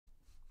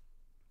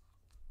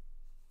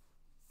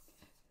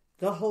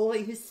the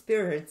Holy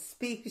Spirit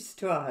speaks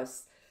to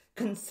us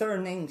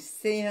concerning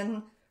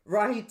sin,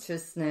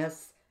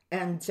 righteousness,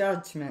 and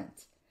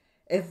judgment.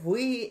 If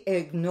we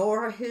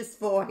ignore his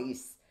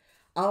voice,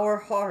 our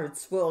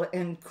hearts will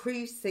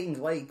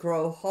increasingly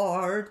grow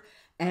hard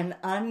and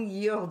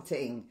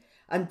unyielding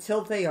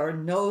until they are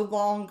no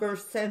longer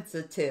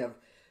sensitive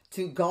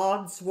to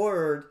God's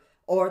word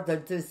or the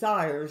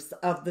desires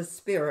of the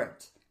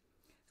Spirit.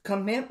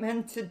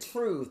 Commitment to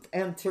truth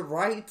and to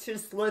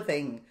righteous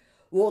living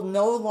will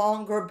no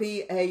longer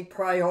be a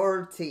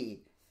priority,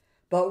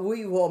 but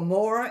we will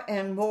more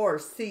and more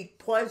seek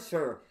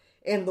pleasure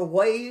in the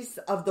ways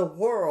of the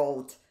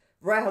world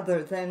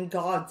rather than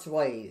God's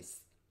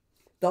ways.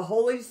 The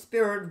Holy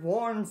Spirit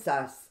warns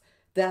us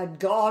that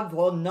God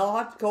will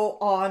not go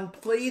on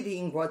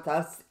pleading with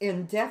us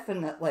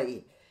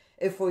indefinitely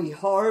if we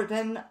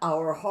harden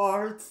our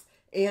hearts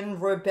in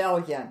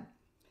rebellion.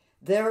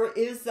 There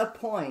is a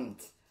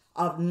point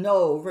of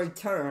no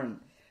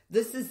return.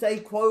 This is a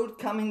quote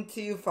coming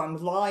to you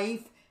from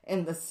Life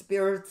in the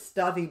Spirit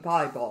Study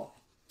Bible.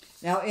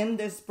 Now, in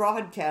this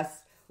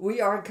broadcast,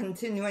 we are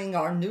continuing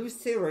our new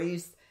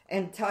series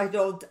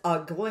entitled A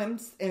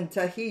Glimpse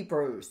into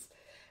Hebrews.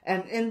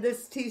 And in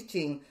this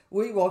teaching,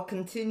 we will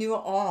continue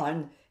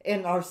on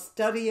in our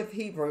study of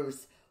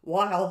Hebrews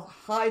while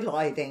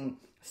highlighting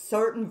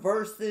certain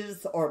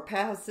verses or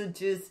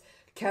passages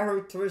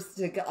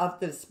characteristic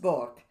of this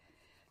book.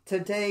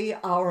 Today,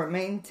 our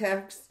main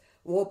text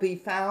will be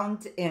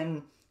found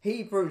in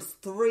Hebrews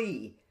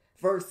 3,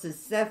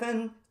 verses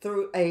 7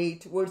 through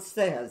 8, which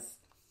says,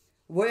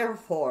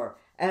 "Wherefore,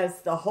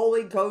 as the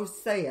Holy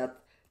Ghost saith,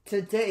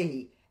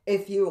 today,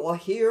 if you will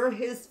hear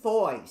his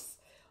voice,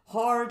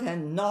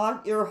 harden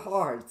not your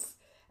hearts,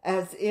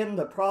 as in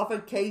the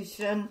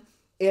provocation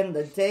in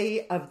the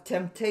day of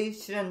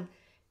temptation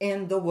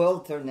in the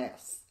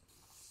wilderness."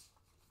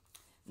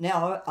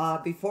 Now,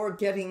 before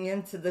getting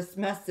into this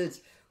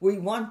message, we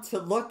want to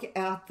look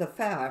at the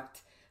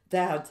fact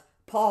that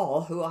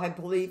Paul, who I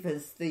believe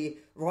is the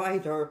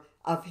writer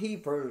of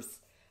Hebrews,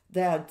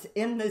 that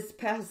in this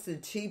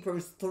passage,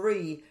 Hebrews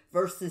 3,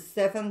 verses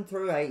 7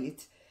 through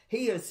 8,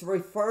 he is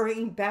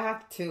referring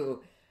back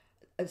to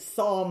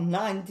Psalm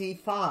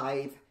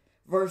 95,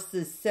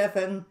 verses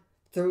 7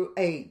 through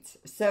 8.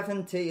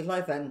 7 to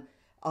 11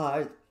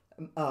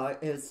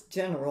 is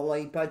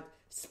generally, but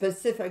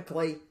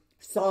specifically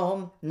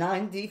Psalm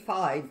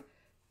 95,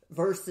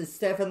 verses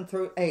 7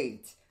 through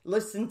 8.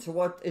 Listen to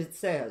what it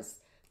says.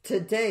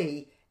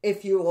 "Today,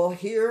 if you will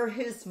hear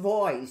his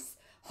voice,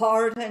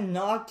 harden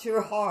not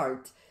your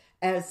heart,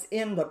 as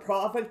in the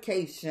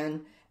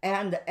provocation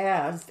and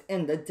as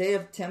in the day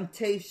of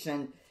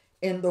temptation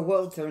in the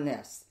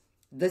wilderness."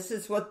 This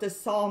is what the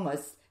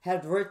psalmist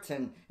had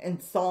written in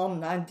Psalm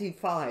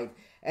 95.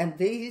 And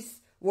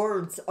these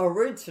words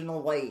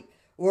originally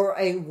were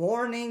a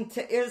warning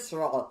to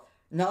Israel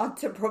not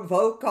to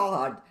provoke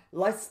God,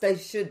 lest they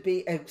should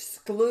be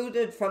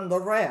excluded from the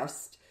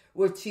rest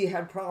which he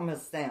had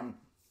promised them.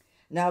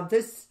 Now,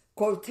 this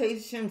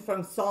quotation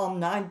from Psalm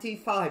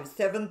 95,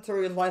 7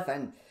 through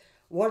 11,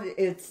 what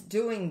it's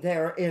doing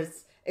there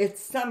is it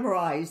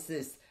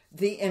summarizes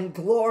the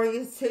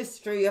inglorious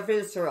history of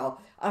Israel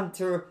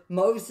under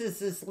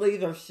Moses'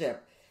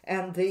 leadership.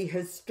 And the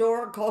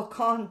historical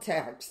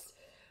context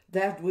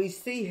that we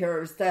see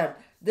here is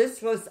that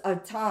this was a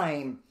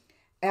time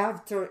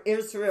after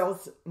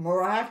Israel's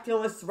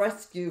miraculous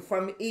rescue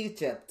from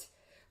Egypt,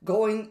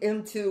 going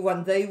into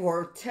when they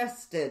were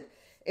tested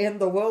in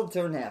the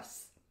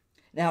wilderness.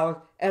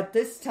 Now, at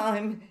this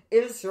time,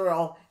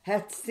 Israel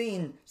had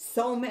seen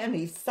so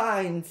many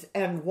signs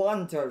and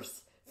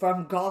wonders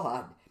from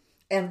God.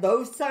 And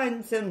those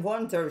signs and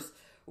wonders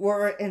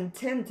were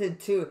intended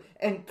to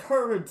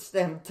encourage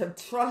them to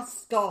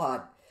trust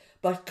God.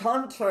 But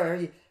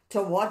contrary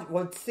to what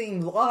would seem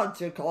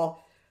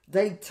logical,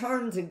 they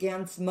turned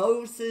against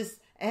Moses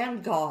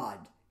and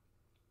God.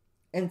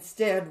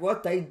 Instead,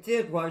 what they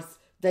did was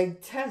they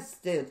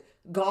tested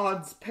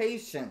God's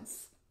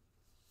patience.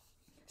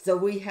 So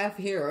we have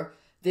here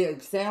the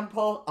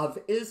example of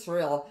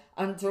Israel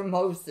under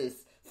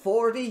Moses,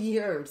 40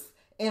 years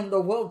in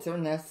the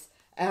wilderness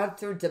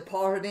after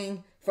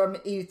departing from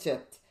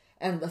Egypt.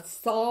 And the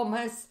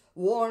psalmist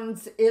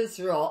warns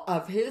Israel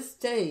of his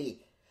day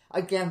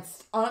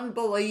against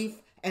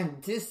unbelief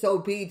and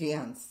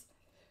disobedience.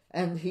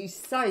 And he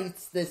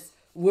cites this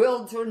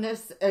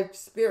wilderness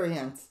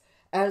experience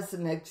as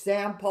an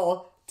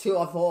example to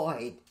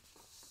avoid.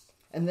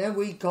 And then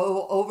we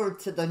go over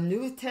to the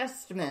New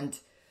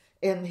Testament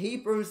in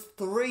Hebrews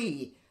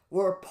 3,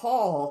 where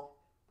Paul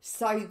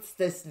cites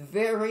this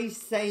very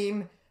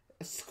same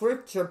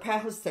scripture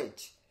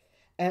passage.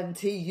 And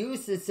he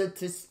uses it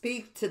to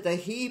speak to the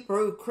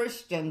Hebrew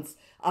Christians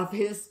of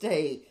his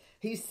day.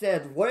 He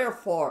said,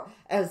 "Wherefore,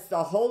 as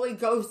the Holy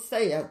Ghost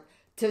saith,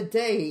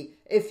 today,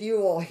 if you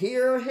will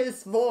hear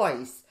his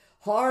voice,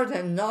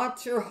 harden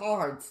not your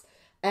hearts,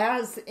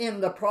 as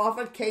in the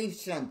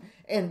provocation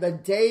in the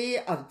day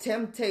of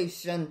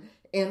temptation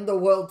in the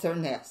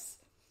wilderness."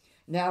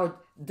 Now,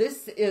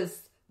 this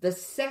is the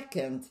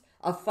second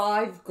of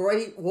 5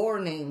 great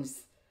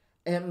warnings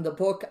in the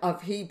book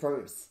of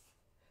Hebrews.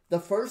 The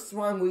first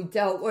one we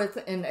dealt with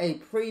in a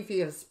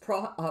previous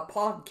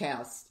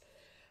podcast,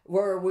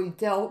 where we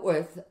dealt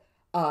with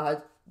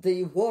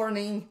the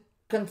warning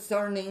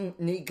concerning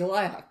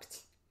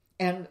neglect.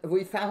 And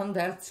we found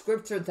that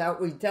scripture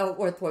that we dealt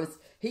with was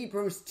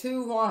Hebrews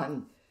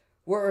 2:1,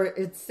 where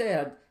it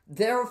said,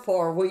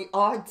 "Therefore we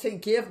ought to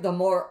give the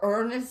more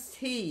earnest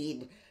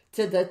heed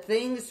to the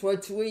things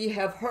which we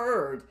have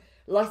heard,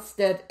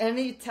 lest at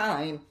any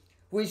time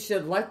we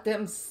should let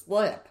them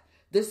slip."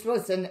 This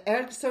was an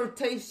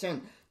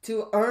exhortation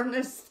to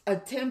earnest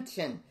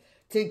attention,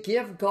 to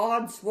give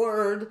God's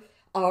word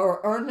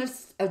our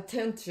earnest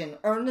attention,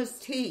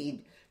 earnest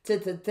heed to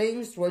the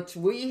things which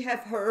we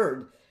have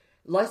heard,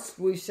 lest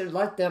we should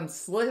let them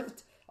slip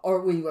or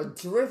we would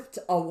drift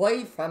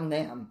away from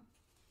them.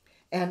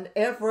 And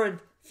Everett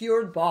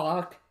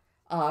Feuerbach,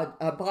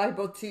 a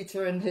Bible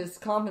teacher, in his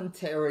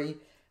commentary,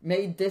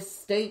 made this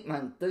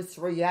statement, this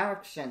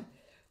reaction: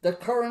 "The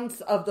currents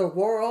of the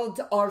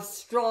world are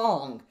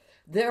strong.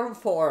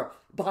 Therefore,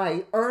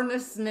 by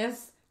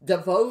earnestness,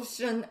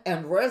 devotion,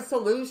 and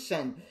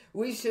resolution,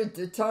 we should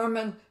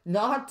determine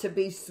not to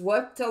be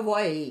swept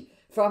away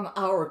from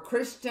our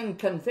Christian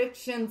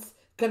convictions,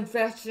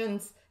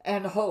 confessions,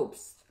 and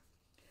hopes.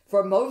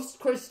 For most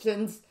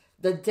Christians,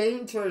 the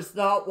danger is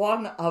not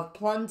one of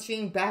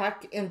plunging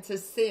back into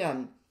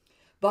sin,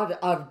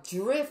 but of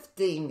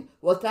drifting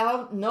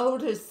without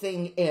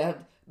noticing it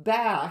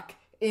back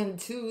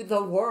into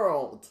the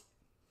world.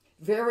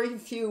 Very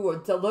few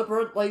would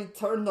deliberately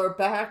turn their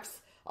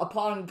backs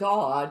upon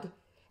God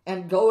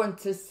and go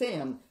into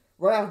sin.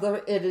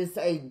 Rather, it is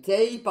a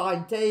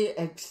day-by-day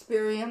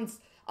experience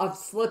of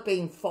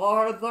slipping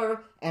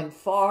farther and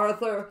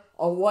farther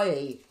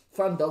away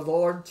from the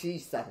Lord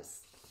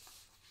Jesus."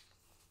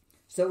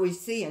 So we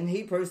see in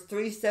Hebrews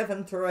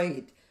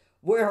 3:7-8,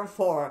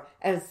 "Wherefore,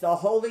 as the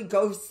Holy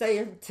Ghost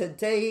saith,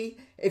 today,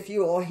 if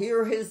you will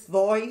hear his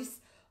voice,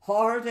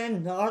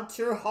 harden not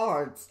your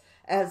hearts,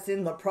 as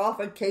in the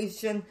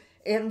provocation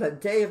in the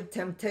day of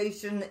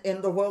temptation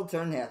in the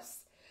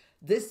wilderness."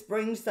 This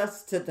brings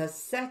us to the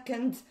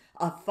second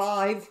of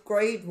 5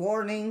 great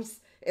warnings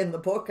in the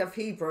book of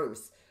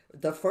Hebrews.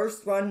 The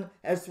first one,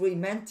 as we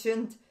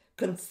mentioned,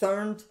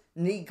 concerned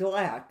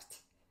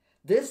neglect.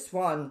 This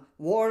one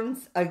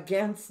warns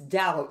against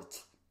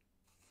doubt.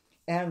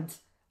 And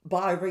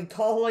by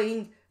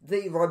recalling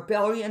the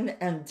rebellion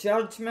and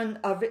judgment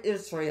of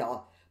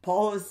Israel,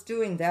 Paul is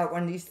doing that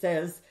when he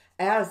says,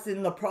 "as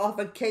in the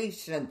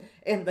provocation,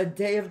 in the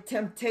day of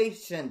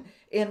temptation,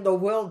 in the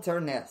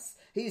wilderness."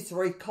 He's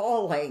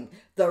recalling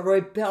the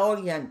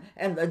rebellion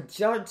and the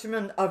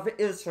judgment of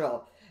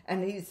Israel.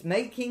 And he's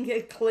making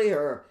it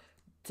clear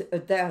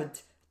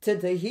that to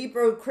the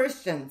Hebrew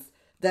Christians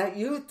that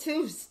you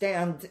too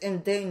stand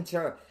in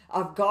danger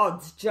of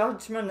God's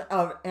judgment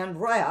and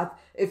wrath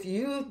if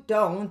you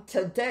don't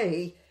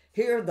today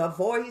hear the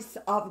voice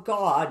of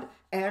God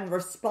and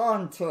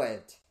respond to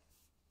it.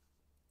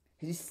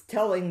 He's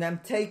telling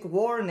them, take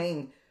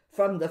warning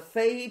from the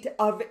fate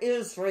of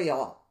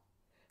Israel.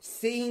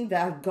 Seeing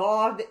that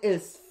God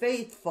is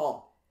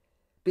faithful,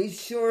 be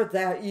sure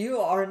that you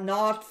are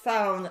not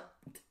found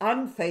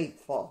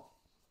unfaithful.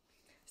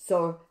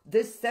 So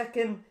this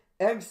second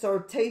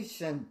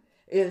exhortation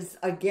is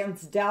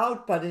against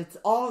doubt, but it's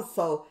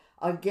also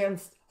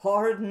against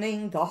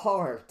hardening the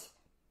heart.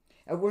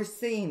 And we're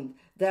seeing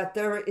that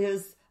there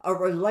is a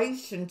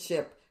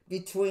relationship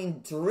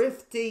between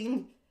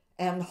drifting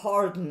and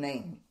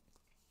hardening.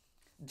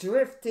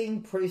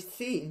 Drifting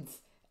precedes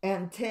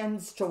and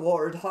tends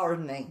toward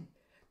hardening.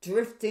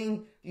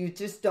 Drifting, you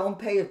just don't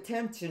pay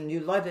attention, you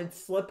let it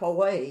slip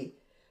away.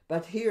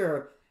 But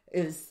here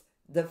is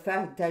the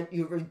fact that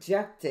you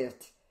reject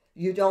it.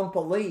 You don't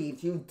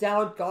believe, you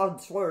doubt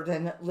God's word,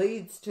 and it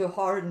leads to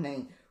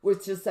hardening,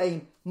 which is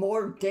a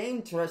more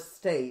dangerous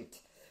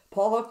state.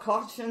 Paul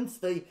cautions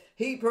the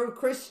Hebrew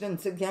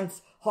Christians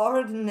against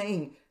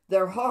hardening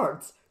their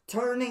hearts,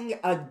 turning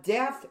a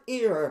deaf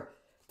ear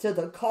to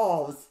the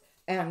calls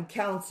and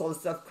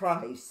counsels of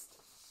Christ.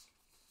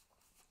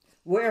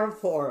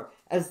 "Wherefore,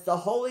 as the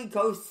Holy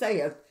Ghost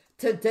saith,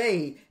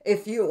 today,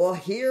 if you will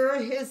hear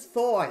his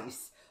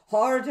voice,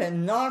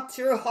 harden not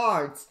your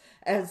hearts,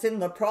 as in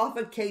the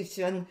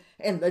provocation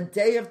in the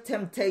day of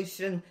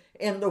temptation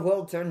in the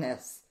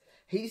wilderness."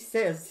 He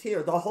says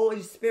here, the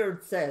Holy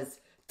Spirit says,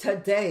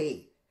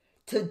 today,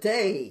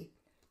 today,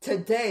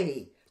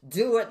 today,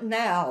 do it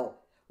now.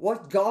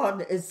 What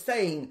God is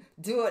saying,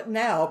 do it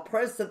now,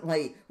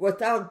 presently,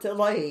 without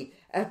delay,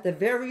 at the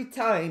very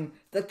time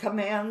the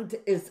command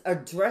is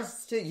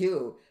addressed to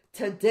you.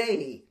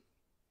 Today,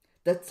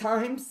 the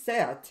time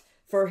set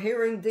for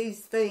hearing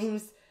these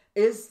things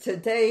is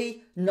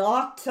today,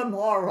 not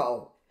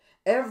tomorrow.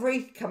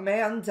 Every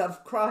command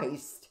of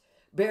Christ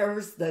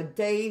bears the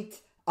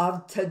date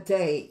of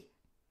today.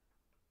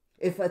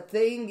 If a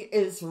thing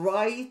is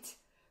right,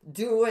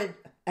 do it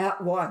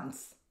at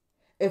once.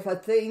 If a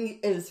thing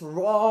is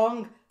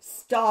wrong,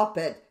 stop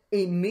it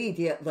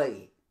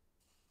immediately.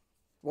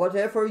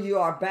 Whatever you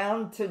are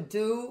bound to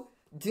do,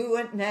 Do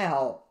it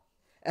now.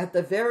 At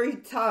the very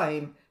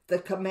time the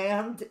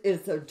command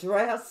is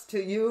addressed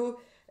to you,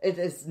 it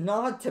is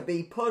not to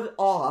be put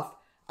off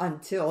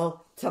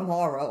until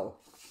tomorrow.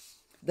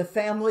 The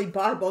Family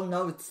Bible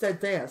Note said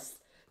this: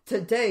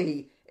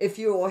 today, if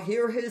you will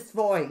hear his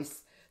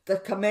voice, the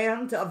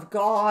command of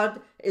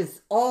God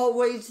is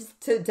always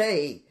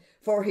today,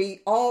 for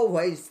he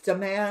always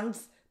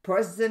demands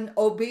present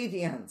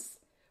obedience.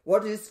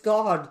 What is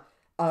God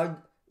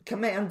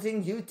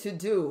commanding you to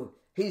do?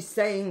 He's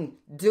saying,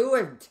 do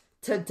it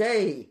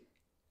today.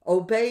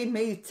 Obey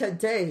me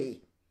today.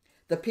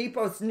 The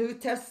People's New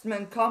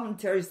Testament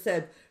commentary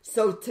said,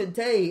 so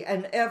today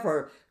and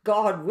ever,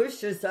 God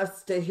wishes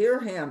us to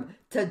hear him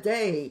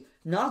today,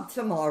 not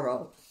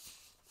tomorrow.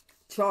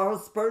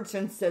 Charles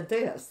Spurgeon said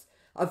this: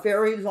 a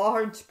very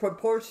large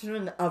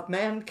proportion of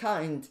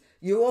mankind,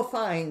 you will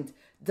find,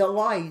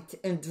 delight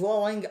in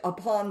dwelling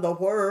upon the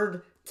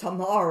word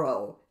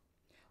tomorrow.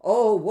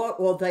 Oh, what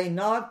will they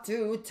not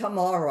do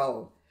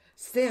tomorrow?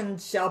 Sin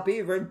shall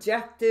be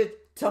rejected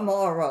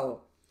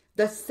tomorrow.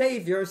 The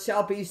Savior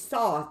shall be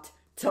sought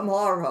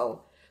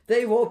tomorrow.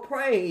 They will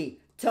pray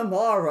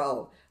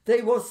tomorrow.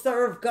 They will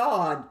serve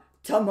God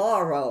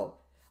tomorrow.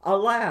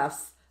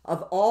 Alas,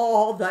 of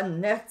all the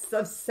nets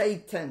of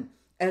Satan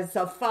as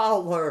a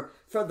fowler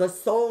for the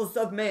souls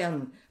of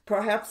men,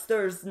 perhaps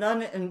there's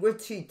none in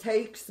which he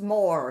takes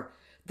more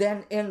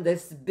than in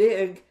this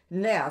big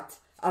net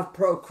of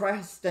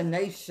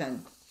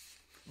procrastination.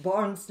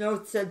 Barnes'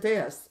 Note said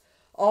this: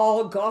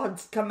 all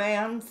God's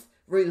commands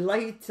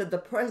relate to the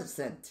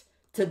present,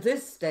 to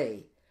this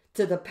day,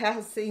 to the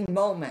passing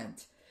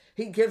moment.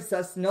 He gives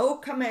us no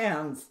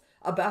commands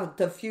about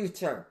the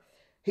future.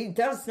 He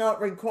does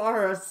not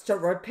require us to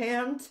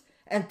repent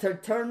and to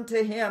turn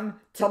to him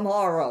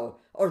tomorrow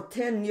or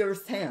 10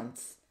 years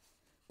hence.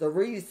 The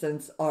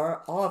reasons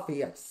are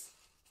obvious.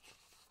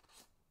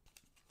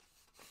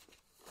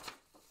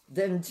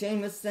 Then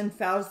Jameson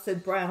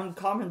Fawcett Brown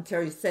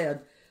commentary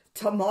said,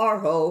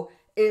 tomorrow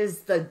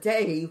is the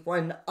day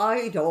when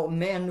idle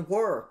men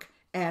work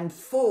and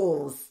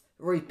fools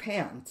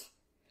repent.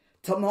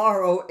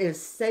 Tomorrow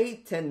is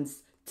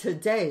Satan's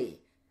today.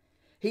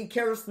 He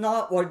cares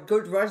not what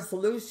good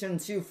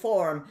resolutions you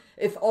form,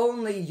 if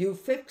only you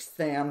fix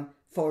them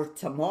for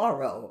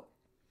tomorrow.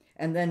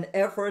 And then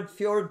Everett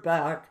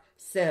Feuerbach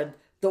said,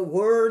 the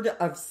word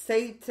of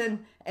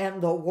Satan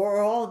and the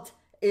world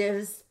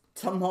is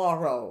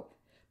tomorrow.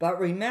 But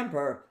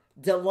remember,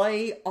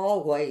 delay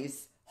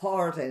always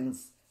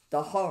hardens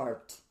the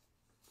heart.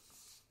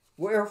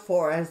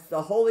 Wherefore, as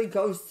the Holy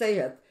Ghost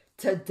saith,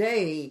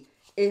 today,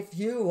 if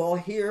you will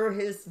hear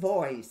his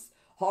voice,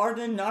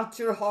 harden not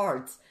your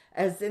hearts,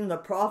 as in the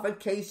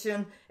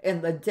provocation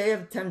in the day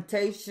of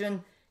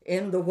temptation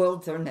in the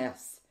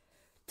wilderness.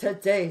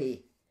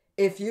 Today,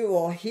 if you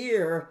will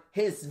hear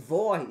his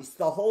voice,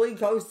 the Holy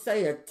Ghost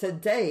saith,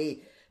 today,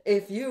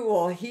 if you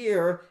will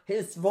hear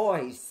his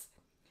voice,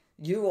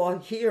 you will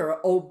hear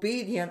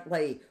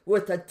obediently,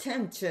 with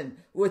attention,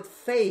 with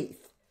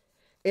faith.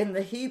 In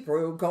the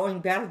Hebrew, going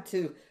back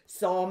to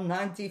Psalm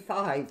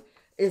 95,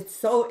 it's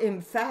so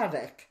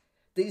emphatic.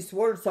 These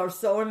words are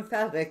so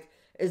emphatic.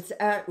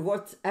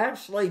 What's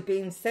actually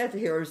being said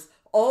here is,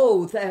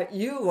 oh, that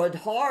you would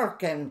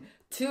hearken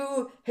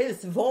to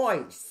his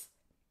voice.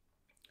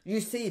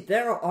 You see,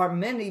 there are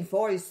many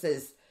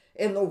voices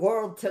in the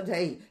world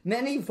today,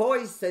 many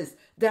voices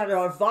that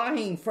are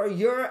vying for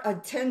your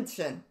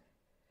attention.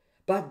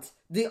 But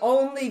the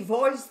only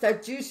voice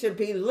that you should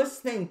be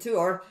listening to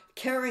or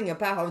caring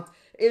about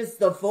is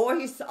the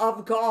voice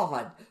of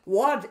God.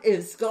 What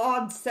is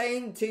God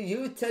saying to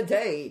you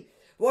today?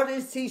 What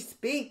is he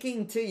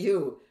speaking to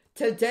you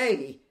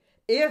today?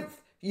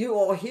 If you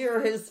will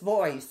hear his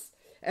voice.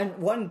 And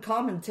one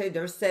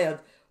commentator said,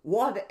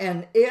 what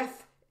an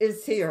if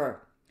is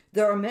here.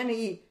 There are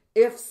many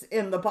ifs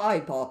in the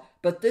Bible,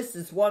 but this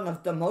is one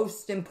of the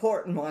most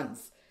important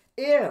ones.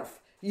 If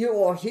you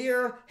will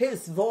hear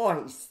his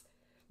voice.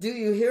 Do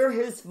you hear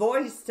his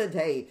voice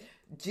today?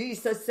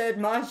 Jesus said,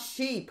 my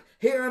sheep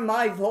hear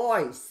my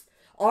voice.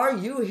 Are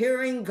you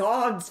hearing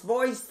God's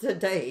voice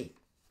today?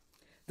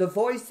 The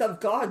voice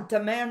of God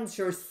demands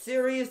your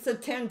serious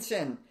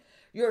attention.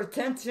 Your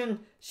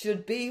attention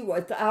should be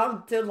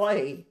without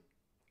delay.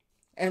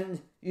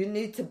 And you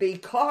need to be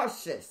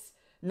cautious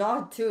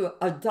not to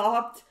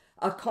adopt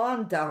a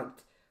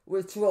conduct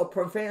which will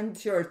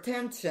prevent your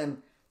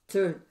attention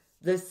to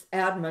this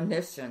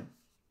admonition.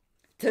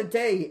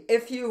 Today,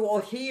 if you will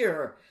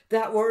hear,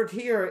 that word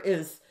here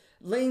is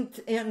linked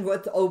in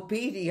with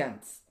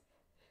obedience.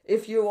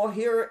 If you will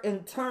hear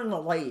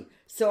internally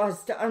so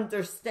as to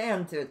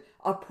understand it,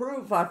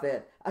 approve of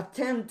it,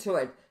 attend to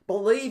it,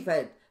 believe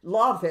it,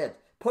 love it,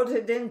 put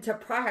it into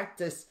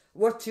practice,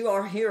 what you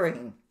are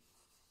hearing.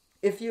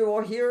 If you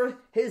will hear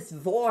his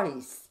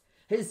voice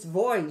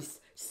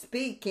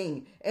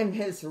speaking in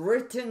his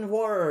written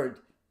word,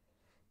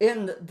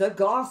 in the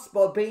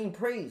gospel being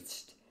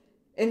preached,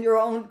 in your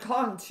own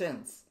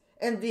conscience,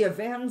 in the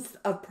events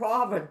of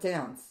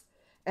providence,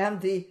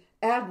 and the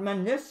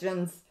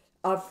admonitions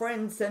of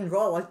friends and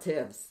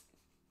relatives.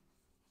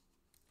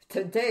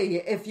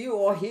 today, if you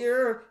will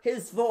hear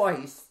his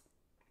voice.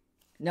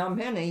 Now,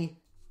 many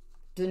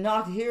do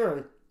not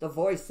hear the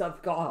voice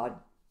of God,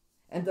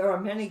 and there are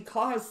many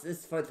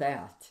causes for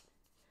that.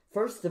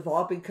 First of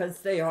all,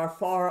 because they are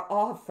far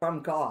off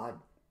from God,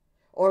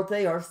 or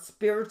they are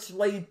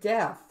spiritually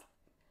deaf.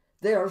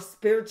 They are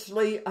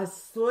spiritually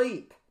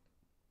asleep.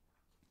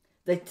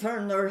 They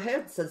turn their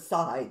heads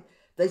aside.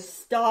 They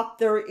stop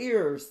their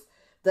ears.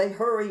 They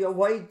hurry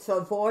away to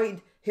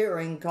avoid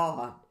hearing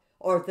God,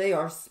 or they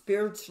are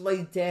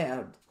spiritually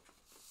dead.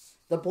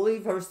 The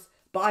Believer's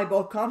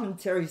Bible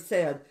commentary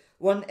said,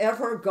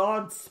 whenever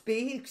God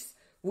speaks,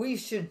 we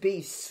should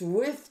be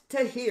swift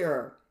to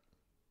hear.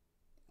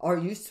 Are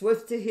you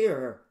swift to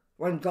hear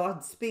when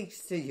God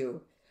speaks to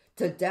you?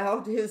 To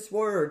doubt his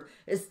word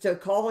is to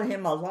call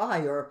him a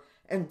liar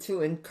and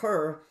to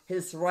incur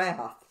his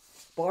wrath.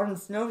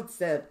 Barnes' note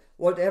said,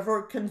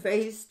 whatever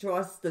conveys to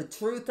us the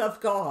truth of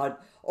God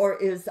or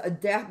is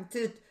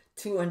adapted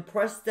to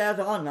impress that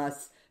on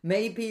us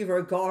may be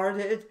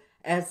regarded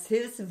as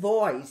his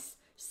voice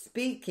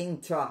speaking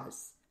to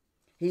us.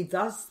 He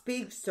thus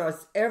speaks to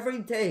us every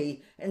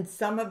day in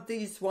some of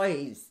these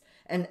ways,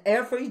 and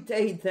every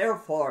day,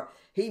 therefore,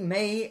 he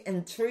may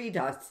entreat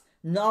us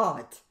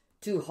not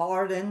to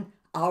harden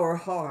our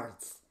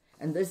hearts.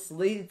 And this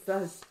leads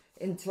us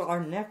into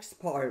our next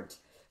part.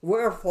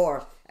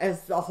 Wherefore,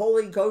 as the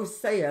Holy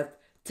Ghost saith,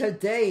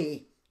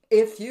 today,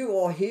 if you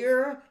will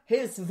hear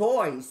his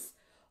voice,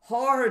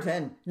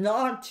 harden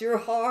not your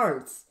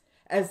hearts,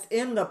 as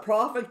in the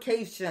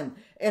provocation,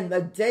 in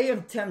the day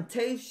of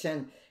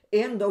temptation,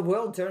 in the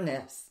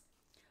wilderness.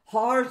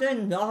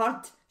 Harden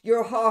not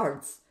your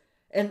hearts.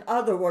 In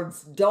other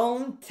words,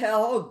 don't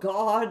tell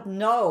God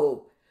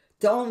no.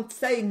 Don't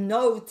say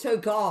no to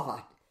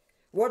God.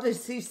 What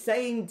is he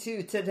saying to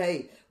you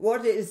today?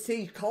 What is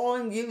he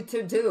calling you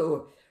to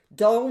do?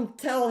 Don't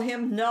tell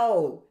him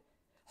no.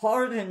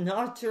 Harden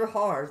not your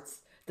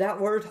hearts. That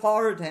word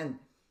harden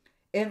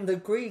in the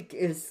Greek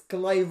is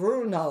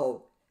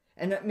skleruno,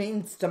 and it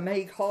means to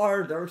make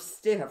hard or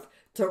stiff,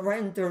 to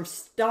render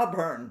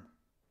stubborn.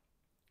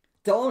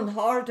 Don't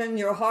harden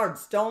your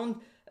hearts.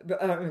 Don't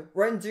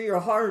render your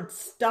heart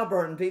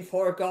stubborn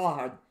before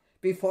God,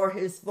 before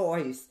his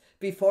voice,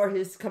 before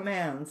his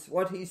commands,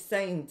 what he's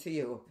saying to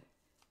you.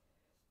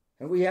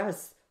 And we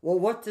ask, well,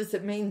 what does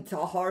it mean to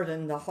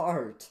harden the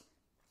heart?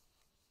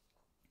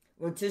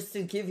 Well, just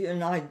to give you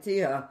an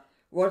idea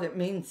what it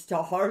means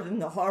to harden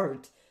the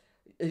heart,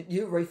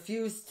 you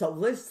refuse to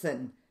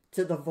listen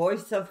to the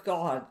voice of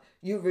God.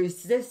 You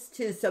resist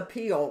his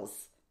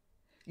appeals.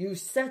 You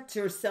set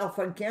yourself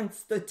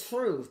against the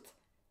truth.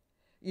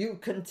 You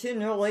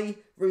continually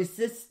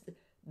resist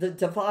the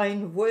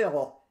divine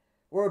will,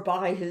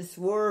 whereby his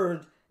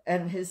word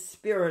and his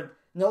spirit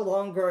no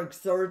longer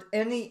exert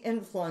any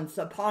influence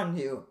upon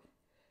you.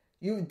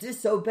 You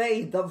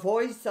disobey the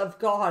voice of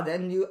God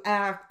and you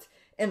act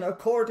in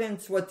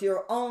accordance with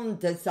your own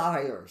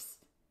desires.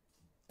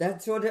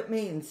 That's what it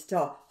means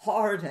to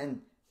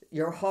harden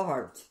your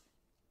heart.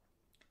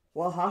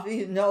 Well, how do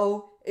you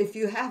know if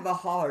you have a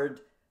hard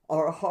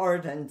or a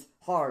hardened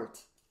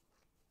heart?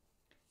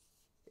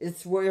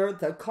 It's where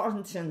the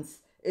conscience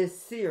is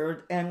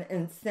seared and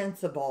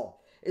insensible.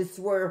 It's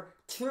where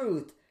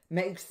truth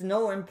makes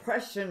no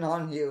impression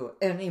on you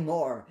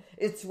anymore.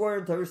 It's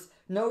where there's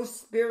no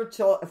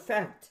spiritual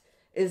effect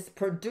is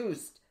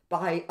produced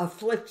by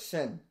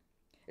affliction.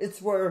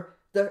 It's where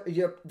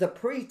the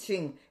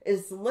preaching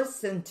is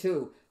listened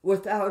to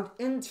without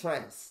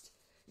interest.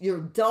 You're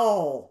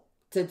dull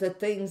to the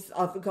things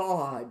of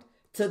God,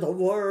 to the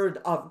word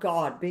of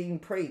God being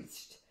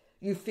preached.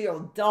 You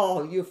feel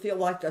dull. You feel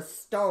like a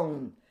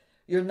stone.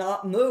 You're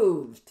not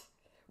moved.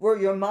 Where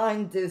your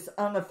mind is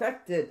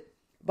unaffected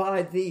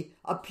by the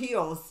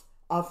appeals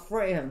of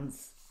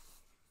friends.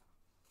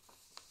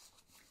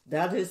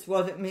 That is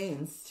what it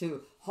means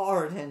to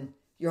harden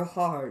your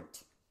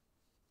heart.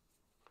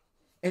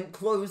 In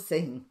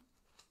closing,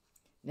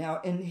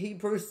 now in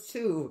Hebrews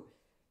 2,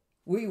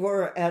 we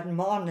were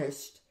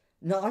admonished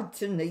not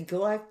to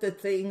neglect the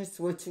things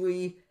which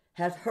we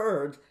had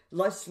heard,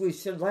 lest we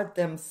should let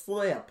them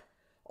slip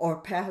or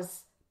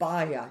pass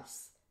by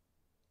us.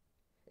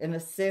 In a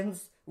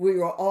sense, we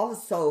were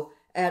also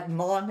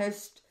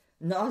admonished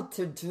not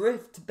to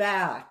drift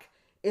back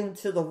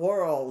into the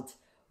world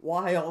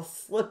while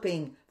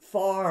slipping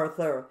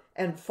farther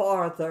and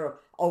farther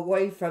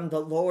away from the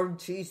Lord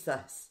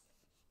Jesus.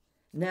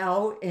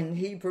 Now in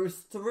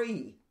Hebrews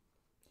 3,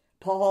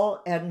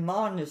 Paul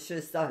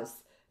admonishes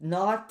us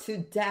not to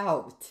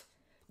doubt.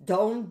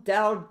 Don't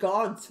doubt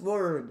God's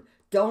word.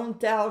 Don't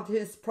doubt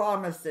his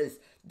promises.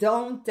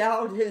 Don't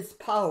doubt his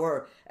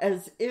power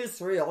as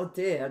Israel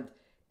did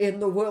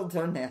in the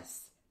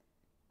wilderness.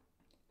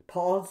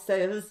 Paul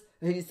says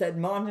he's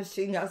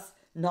admonishing us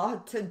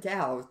not to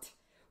doubt,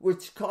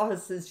 which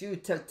causes you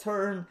to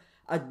turn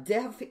a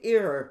deaf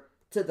ear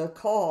to the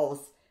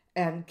calls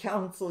and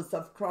counsels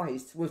of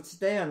Christ, which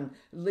then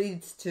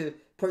leads to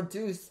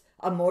produce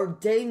a more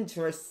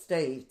dangerous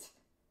state.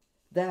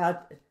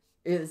 That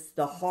is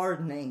the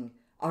hardening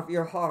of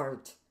your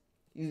heart.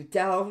 You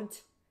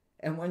doubt,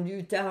 And when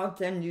you doubt,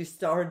 then you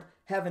start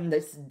having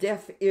this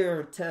deaf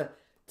ear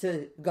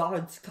to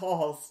God's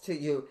calls to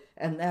you,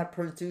 and that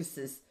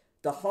produces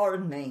the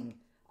hardening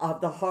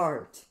of the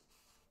heart.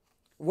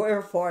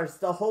 Wherefore, as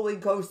the Holy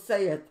Ghost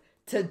saith,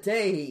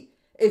 today,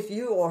 if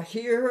you will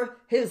hear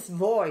his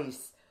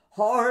voice,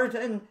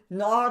 harden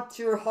not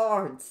your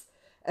hearts,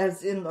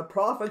 as in the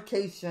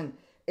provocation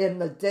in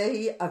the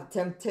day of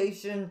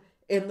temptation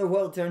in the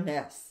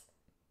wilderness.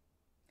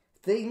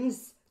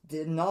 Things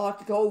did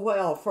not go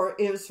well for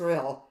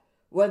Israel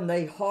when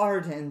they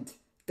hardened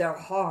their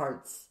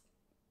hearts.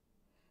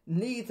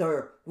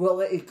 Neither will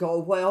it go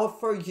well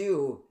for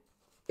you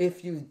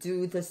if you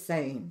do the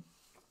same.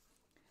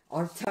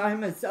 Our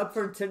time is up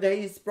for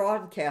today's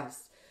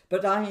broadcast,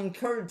 but I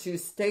encourage you,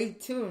 stay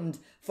tuned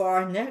for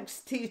our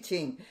next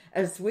teaching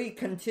as we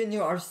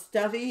continue our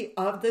study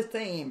of the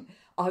theme,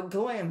 A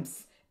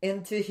Glimpse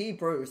into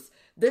Hebrews.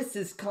 This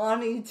is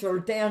Connie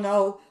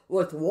Giordano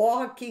with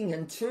Walking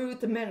in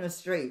Truth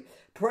Ministry,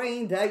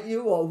 praying that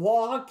you will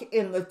walk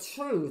in the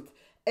truth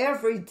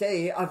every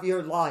day of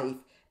your life.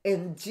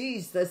 In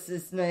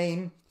Jesus'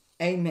 name,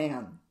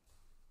 amen.